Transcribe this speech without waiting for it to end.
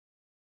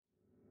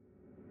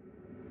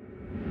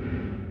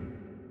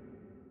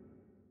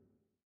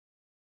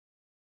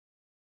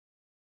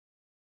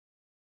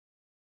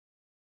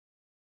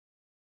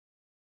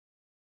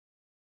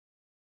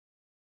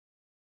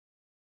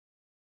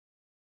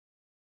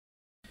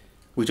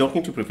We're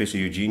talking to Professor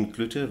Eugene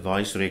Cloete,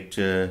 Vice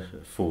Rector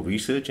for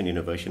Research and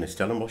Innovation at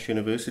Stellenbosch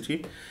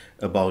University,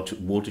 about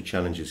water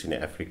challenges in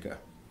Africa.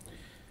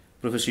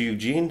 Professor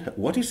Eugene,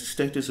 what is the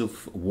status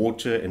of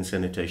water and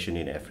sanitation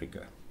in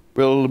Africa?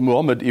 Well,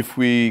 Mohammed, if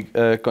we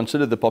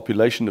consider the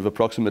population of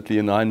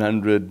approximately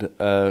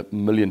 900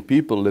 million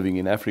people living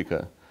in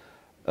Africa,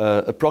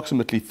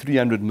 approximately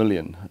 300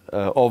 million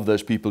of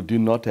those people do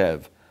not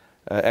have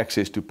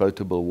access to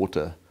potable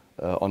water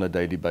on a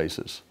daily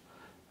basis.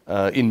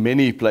 In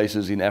many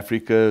places in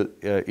Africa,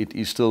 it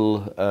is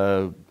still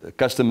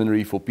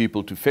customary for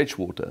people to fetch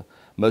water,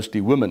 mostly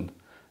women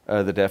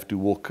that have to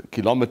walk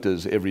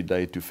kilometers every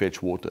day to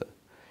fetch water.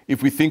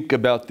 If we think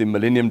about the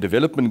Millennium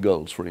Development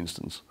Goals, for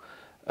instance,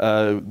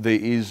 there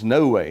is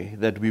no way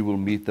that we will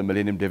meet the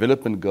Millennium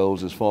Development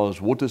Goals as far as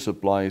water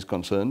supply is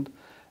concerned.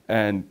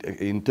 And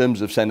in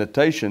terms of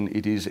sanitation,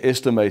 it is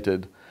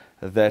estimated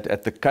that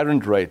at the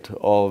current rate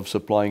of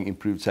supplying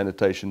improved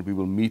sanitation, we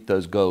will meet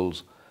those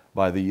goals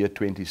by the year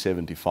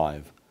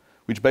 2075,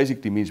 which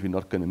basically means we're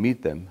not going to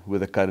meet them with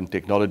the current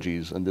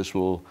technologies, and this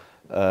will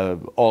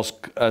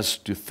ask us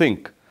to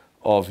think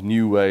of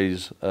new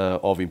ways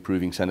of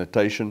improving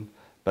sanitation,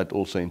 but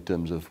also in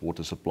terms of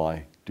water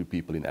supply to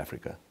people in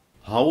Africa.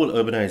 How will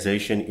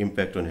urbanization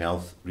impact on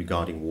health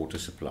regarding water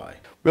supply?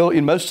 Well,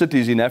 in most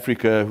cities in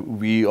Africa,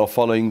 we are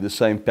following the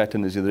same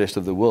pattern as in the rest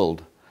of the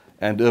world,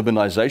 and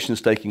urbanization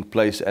is taking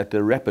place at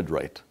a rapid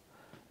rate.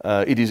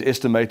 It is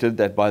estimated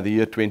that by the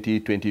year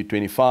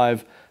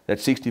 2025, that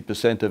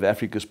 60% of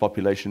Africa's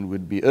population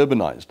would be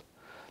urbanized.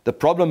 The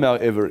problem,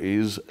 however,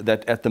 is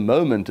that at the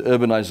moment,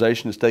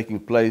 urbanization is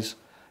taking place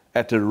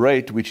at a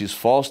rate which is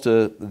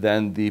faster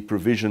than the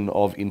provision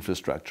of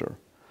infrastructure.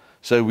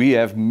 So we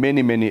have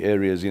many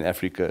areas in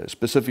Africa,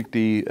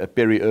 specifically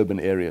peri-urban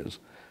areas,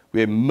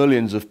 where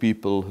millions of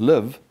people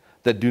live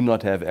that do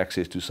not have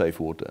access to safe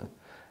water.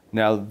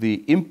 Now,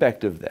 the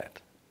impact of that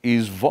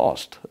is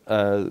vast.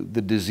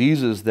 The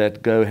diseases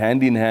that go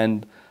hand in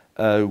hand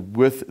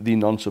with the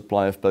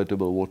non-supply of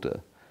potable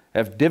water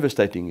have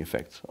devastating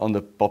effects on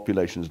the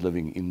populations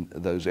living in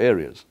those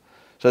areas.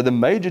 So the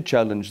major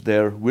challenge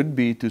there would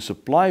be to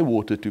supply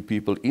water to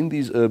people in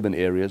these urban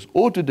areas,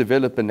 or to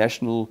develop a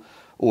national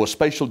or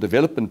spatial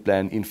development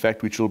plan, in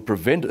fact, which will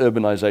prevent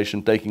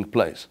urbanization taking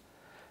place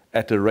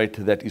at a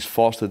rate that is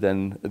faster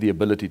than the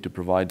ability to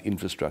provide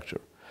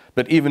infrastructure.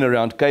 But even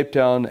around Cape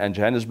Town and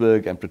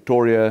Johannesburg and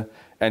Pretoria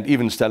and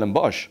even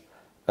Stellenbosch,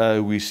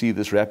 we see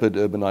this rapid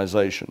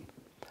urbanization.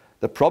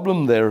 The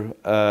problem there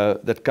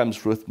that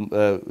comes with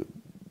the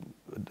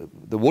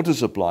water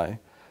supply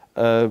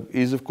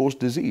is, of course,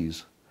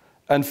 disease.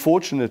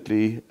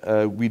 Unfortunately,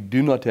 we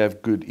do not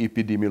have good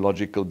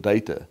epidemiological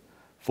data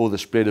for the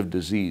spread of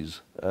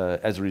disease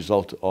as a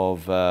result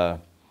of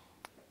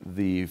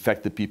the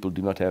fact that people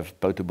do not have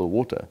potable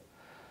water.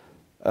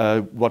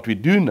 What we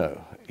do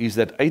know is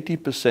that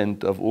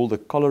 80% of all the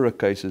cholera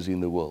cases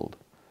in the world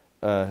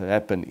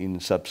happen in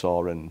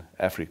sub-Saharan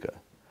Africa.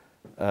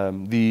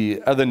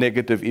 The other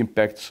negative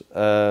impacts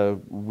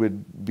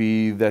would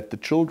be that the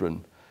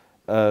children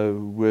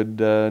would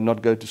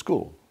not go to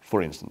school,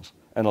 for instance.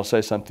 And I'll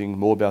say something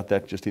more about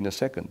that just in a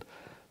second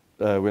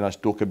when I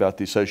talk about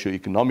the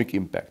socio-economic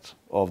impacts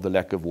of the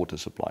lack of water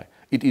supply.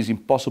 It is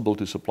impossible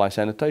to supply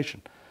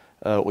sanitation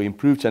or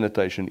improve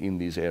sanitation in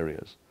these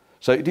areas.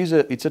 So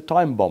it's a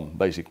time bomb,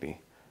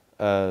 basically.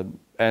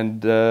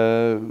 And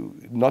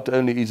not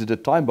only is it a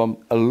time bomb,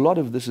 a lot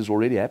of this is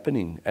already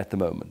happening at the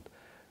moment,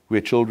 where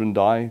children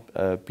die,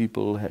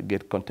 people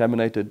get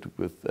contaminated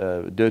with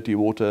dirty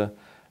water,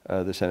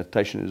 the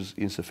sanitation is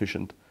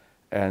insufficient,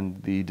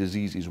 and the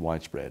disease is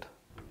widespread.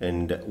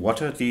 And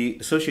what are the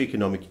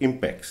socioeconomic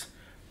impacts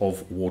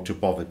of water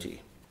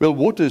poverty? Well,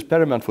 water is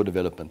paramount for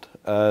development.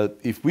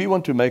 If we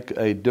want to make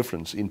a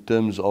difference in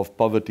terms of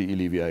poverty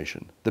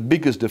alleviation, the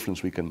biggest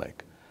difference we can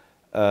make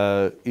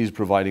is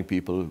providing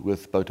people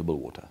with potable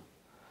water.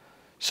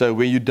 So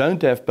where you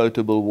don't have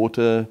potable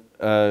water,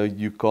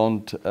 you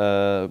can't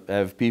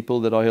have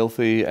people that are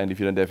healthy, and if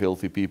you don't have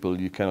healthy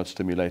people, you cannot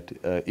stimulate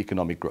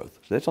economic growth.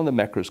 So that's on the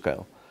macro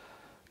scale.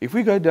 If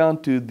we go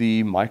down to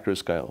the micro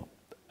scale,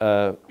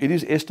 it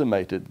is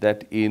estimated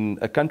that in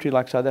a country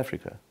like South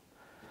Africa,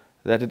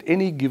 that at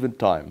any given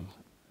time,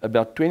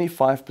 about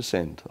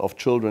 25% of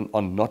children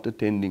are not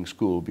attending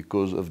school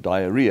because of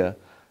diarrhea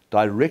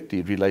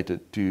directly related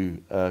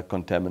to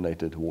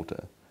contaminated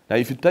water. Now,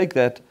 if you take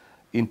that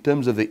in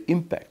terms of the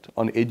impact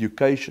on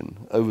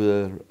education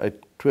over a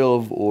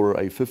 12 or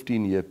a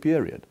 15-year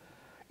period,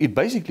 it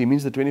basically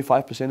means that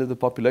 25% of the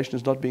population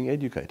is not being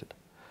educated.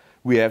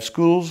 We have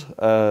schools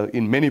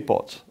in many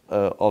parts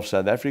of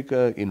South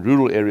Africa, in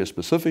rural areas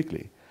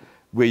specifically,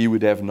 where you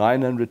would have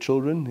 900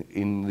 children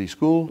in the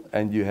school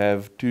and you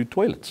have 2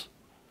 toilets.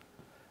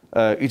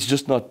 It's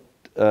just not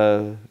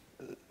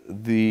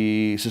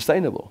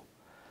sustainable.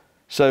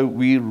 So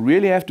we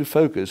really have to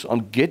focus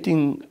on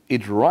getting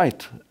it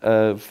right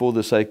for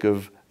the sake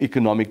of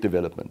economic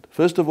development.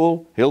 First of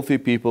all, healthy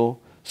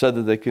people so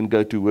that they can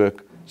go to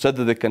work, so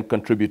that they can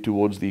contribute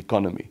towards the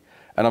economy.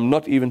 And I'm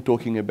not even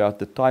talking about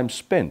the time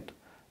spent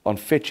on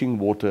fetching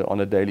water on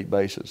a daily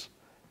basis,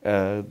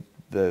 and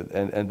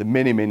the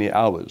many, many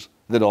hours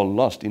that are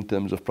lost in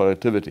terms of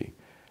productivity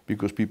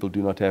because people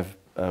do not have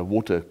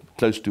water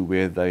close to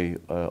where they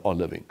are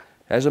living.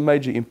 Has a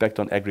major impact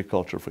on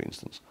agriculture, for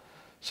instance.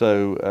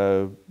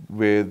 So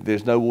where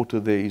there's no water,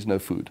 there is no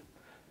food.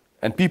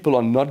 And people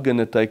are not going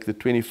to take the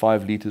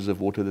 25 liters of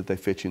water that they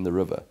fetch in the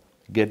river,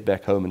 get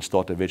back home and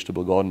start a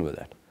vegetable garden with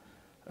that.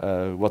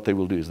 What they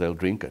will do is they'll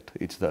drink it.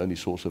 It's the only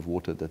source of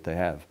water that they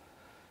have.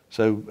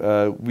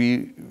 So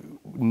we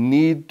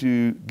need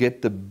to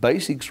get the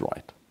basics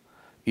right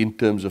in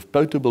terms of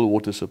potable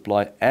water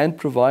supply and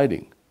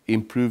providing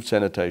improved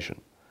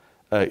sanitation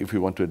if we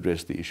want to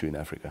address the issue in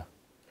Africa.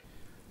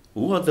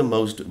 Who are the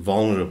most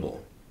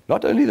vulnerable?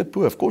 Not only the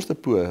poor, of course the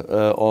poor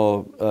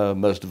are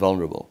most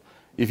vulnerable.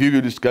 If you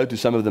could just go to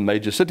some of the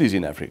major cities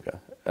in Africa,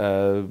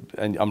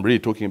 and I'm really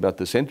talking about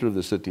the center of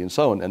the city and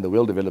so on, and the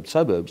well-developed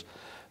suburbs,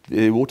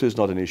 the water is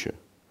not an issue.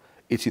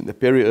 It's in the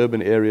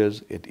peri-urban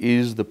areas, it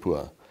is the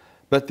poor.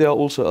 But there are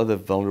also other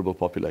vulnerable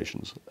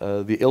populations.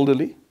 The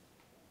elderly,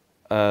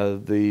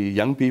 the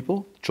young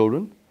people,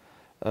 children.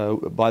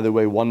 By the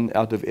way, 1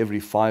 out of every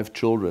 5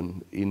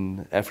 children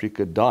in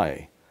Africa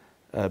die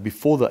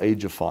before the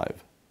age of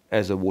 5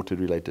 as a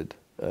water-related,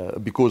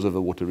 because of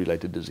a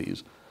water-related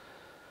disease.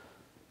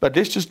 But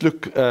let's just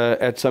look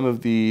at some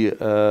of the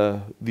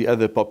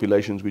other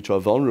populations which are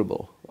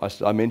vulnerable.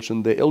 I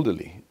mentioned the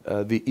elderly,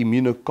 the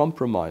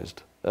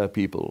immunocompromised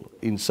people.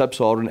 In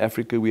sub-Saharan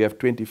Africa, we have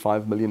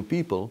 25 million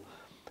people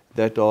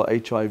that are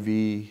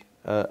HIV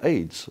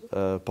AIDS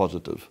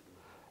positive.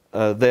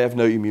 They have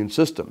no immune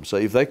system. So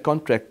if they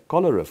contract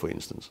cholera, for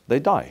instance, they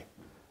die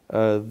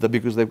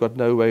because they've got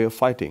no way of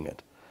fighting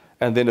it.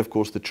 And then, of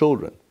course, the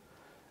children.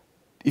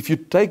 If you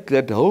take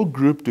that whole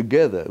group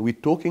together, we're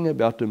talking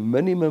about a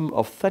minimum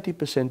of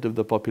 30% of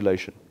the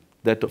population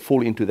that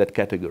fall into that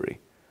category.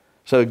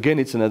 So again,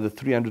 it's another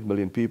 300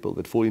 million people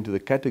that fall into the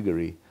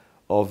category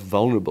of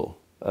vulnerable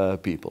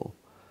people.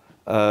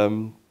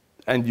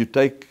 And you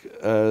take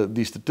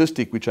the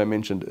statistic which I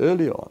mentioned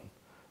earlier on,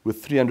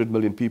 with 300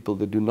 million people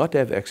that do not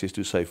have access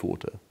to safe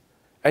water.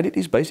 And it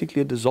is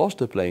basically a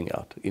disaster playing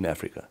out in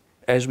Africa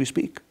as we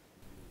speak.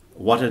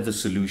 What are the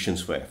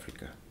solutions for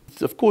Africa?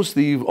 Of course,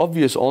 the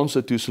obvious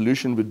answer to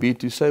solution would be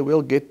to say,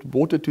 well, get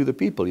water to the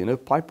people,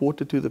 pipe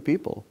water to the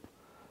people.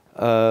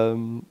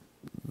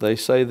 They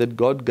say that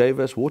God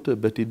gave us water,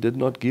 but He did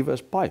not give us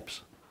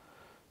pipes.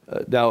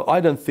 Now,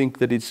 I don't think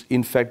that it's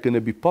in fact going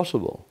to be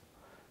possible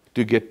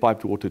to get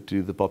piped water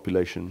to the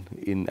population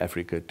in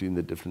Africa, in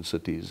the different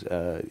cities.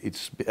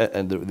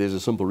 There's a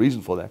simple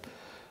reason for that.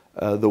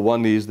 The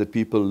one is that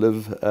people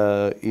live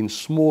in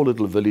small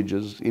little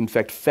villages, in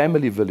fact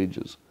family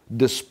villages,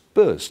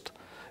 dispersed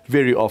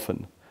very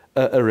often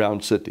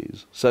around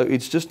cities. So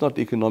it's just not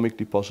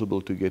economically possible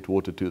to get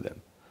water to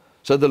them.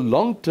 So the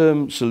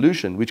long-term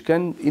solution, which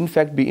can in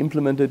fact be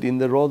implemented in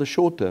the rather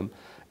short term,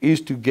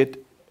 is to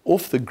get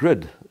off the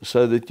grid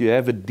so that you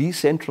have a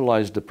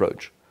decentralized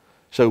approach.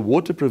 So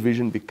water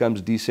provision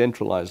becomes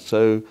decentralized.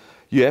 So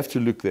you have to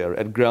look there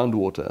at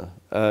groundwater.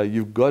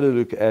 You've got to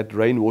look at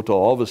rainwater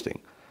harvesting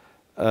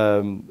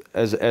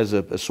as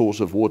a source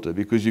of water,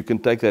 because you can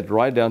take that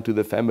right down to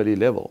the family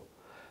level.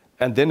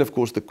 And then, of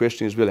course, the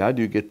question is, well, how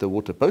do you get the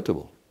water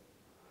potable?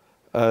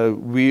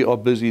 We are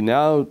busy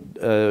now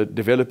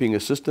developing a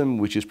system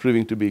which is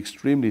proving to be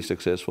extremely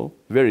successful,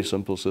 very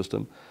simple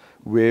system,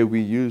 where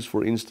we use,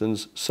 for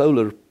instance,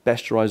 solar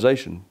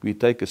pasteurization. We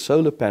take a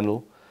solar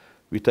panel,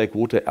 we take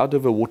water out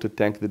of a water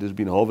tank that has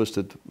been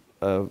harvested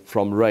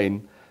from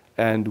rain,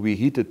 and we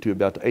heat it to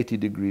about 80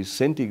 degrees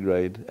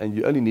centigrade, and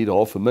you only need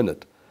half a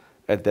minute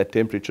at that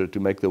temperature to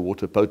make the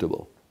water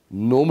potable.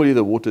 Normally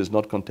the water is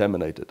not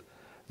contaminated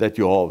that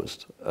you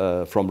harvest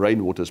from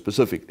rainwater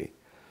specifically.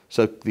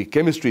 So the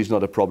chemistry is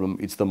not a problem,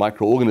 it's the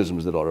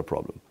microorganisms that are a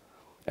problem.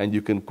 And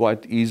you can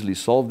quite easily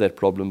solve that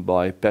problem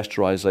by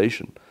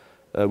pasteurization,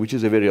 which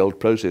is a very old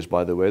process,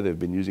 by the way. They've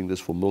been using this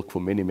for milk for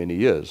many, many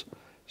years.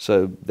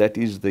 So that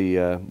is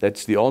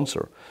that's the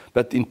answer.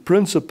 But in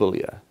principle,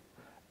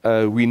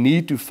 we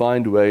need to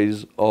find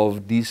ways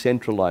of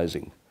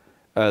decentralizing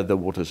the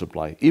water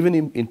supply, even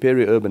in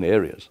peri-urban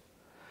areas.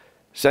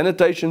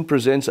 Sanitation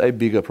presents a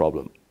bigger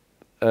problem.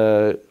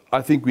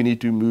 I think we need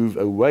to move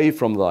away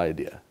from the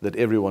idea that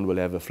everyone will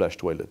have a flush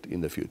toilet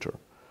in the future.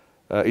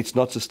 It's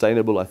not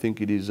sustainable. I think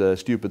it is a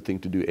stupid thing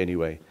to do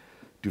anyway,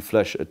 to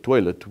flush a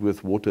toilet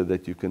with water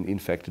that you can in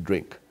fact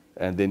drink,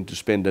 and then to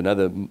spend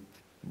another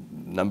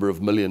number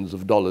of millions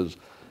of dollars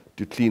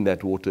to clean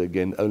that water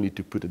again, only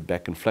to put it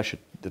back and flush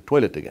the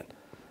toilet again.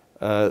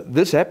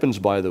 This happens,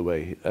 by the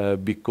way,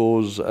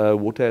 because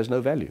water has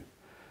no value.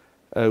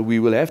 We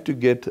will have to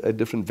get a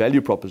different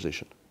value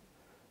proposition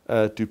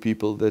to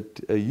people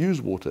that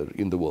use water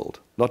in the world,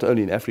 not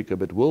only in Africa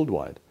but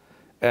worldwide.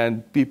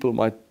 And people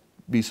might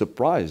be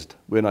surprised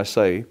when I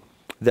say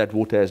that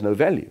water has no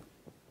value.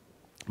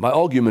 My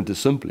argument is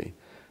simply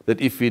that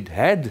if it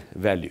had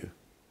value,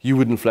 you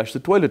wouldn't flush the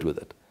toilet with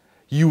it.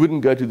 You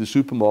wouldn't go to the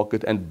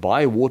supermarket and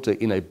buy water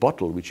in a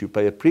bottle which you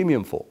pay a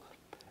premium for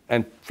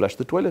and flush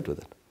the toilet with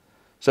it.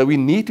 So we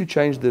need to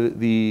change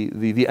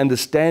the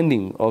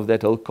understanding of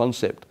that whole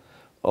concept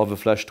of a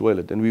flush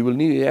toilet. And we will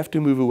have to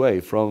move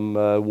away from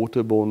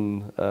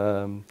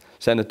waterborne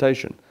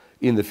sanitation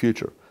in the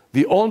future.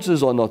 The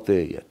answers are not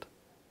there yet.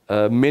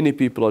 Many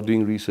people are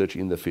doing research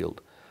in the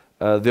field.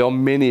 There are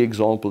many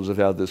examples of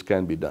how this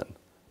can be done.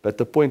 But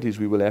the point is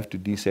we will have to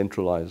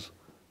decentralize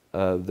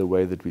the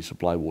way that we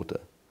supply water.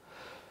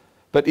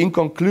 But in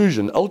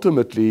conclusion,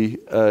 ultimately,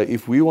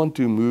 if we want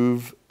to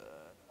move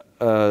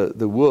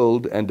the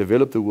world and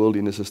develop the world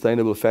in a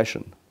sustainable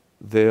fashion,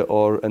 there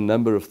are a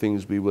number of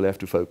things we will have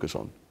to focus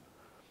on.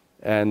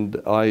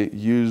 And I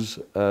use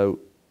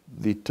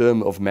the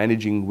term of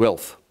managing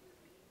wealth.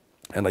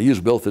 And I use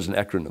wealth as an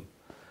acronym,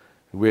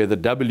 where the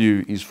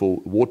W is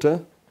for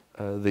water,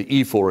 the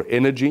E for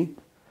energy,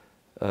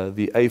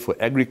 the A for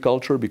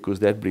agriculture, because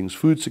that brings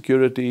food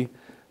security,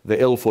 the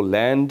L for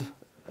land,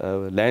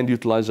 land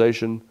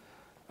utilization,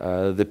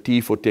 the T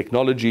for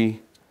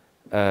technology,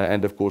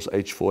 and of course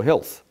H for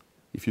health.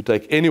 If you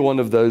take any one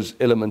of those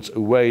elements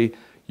away,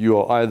 you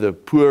are either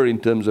poor in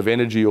terms of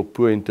energy or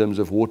poor in terms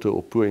of water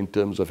or poor in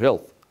terms of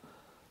health.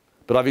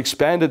 But I've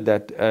expanded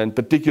that, and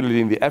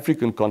particularly in the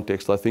African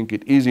context, I think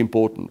it is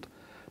important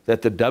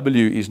that the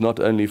W is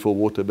not only for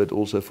water but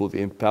also for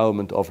the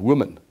empowerment of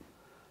women.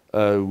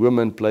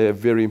 Women play a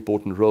very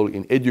important role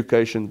in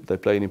education, they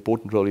play an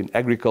important role in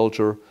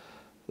agriculture,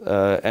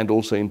 and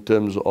also in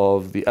terms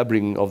of the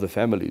upbringing of the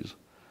families.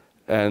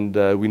 And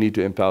we need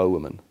to empower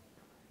women.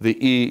 The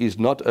E is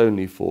not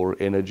only for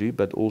energy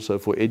but also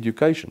for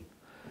education.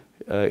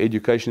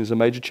 Education is a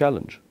major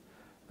challenge.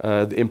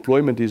 The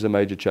employment is a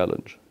major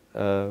challenge.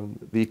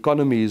 The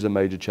economy is a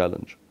major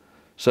challenge.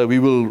 So we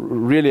will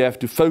really have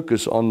to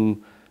focus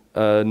on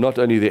not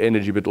only the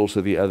energy but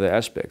also the other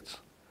aspects.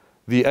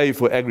 The A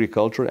for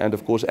agriculture, and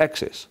of course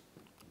access,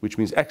 which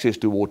means access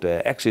to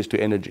water, access to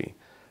energy,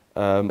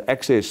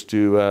 access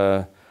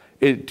to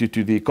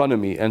the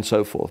economy and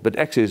so forth. But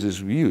access is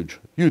huge,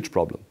 huge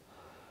problem.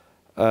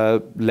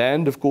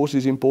 Land, of course,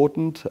 is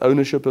important.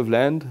 Ownership of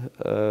land,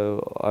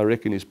 I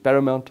reckon, is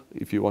paramount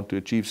if you want to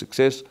achieve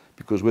success,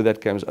 because with that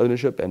comes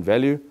ownership and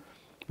value,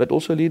 but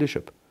also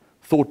leadership.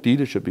 Thought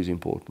leadership is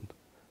important.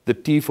 The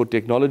T for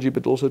technology,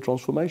 but also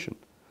transformation.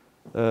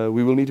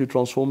 We will need to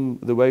transform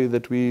the way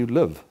that we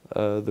live,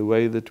 the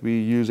way that we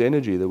use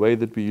energy, the way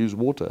that we use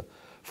water.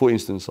 For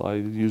instance, I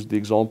used the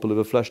example of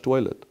a flush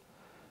toilet.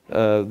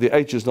 The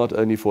H is not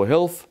only for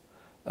health,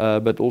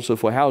 but also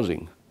for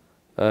housing.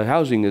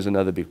 Housing is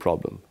another big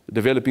problem.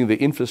 Developing the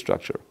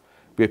infrastructure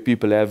where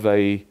people have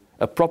a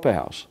proper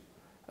house,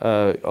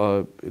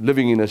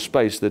 living in a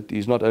space that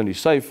is not only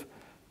safe,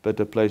 but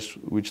a place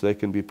which they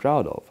can be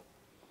proud of.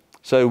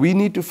 So we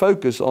need to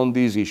focus on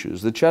these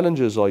issues. The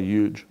challenges are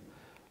huge.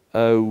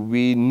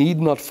 We need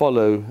not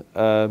follow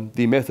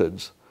the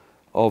methods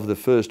of the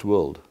first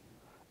world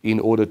in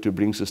order to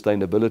bring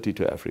sustainability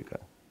to Africa.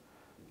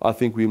 I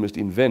think we must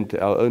invent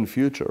our own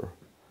future,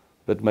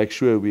 but make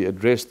sure we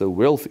address the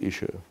wealth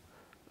issue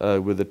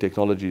with the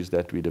technologies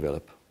that we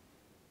develop.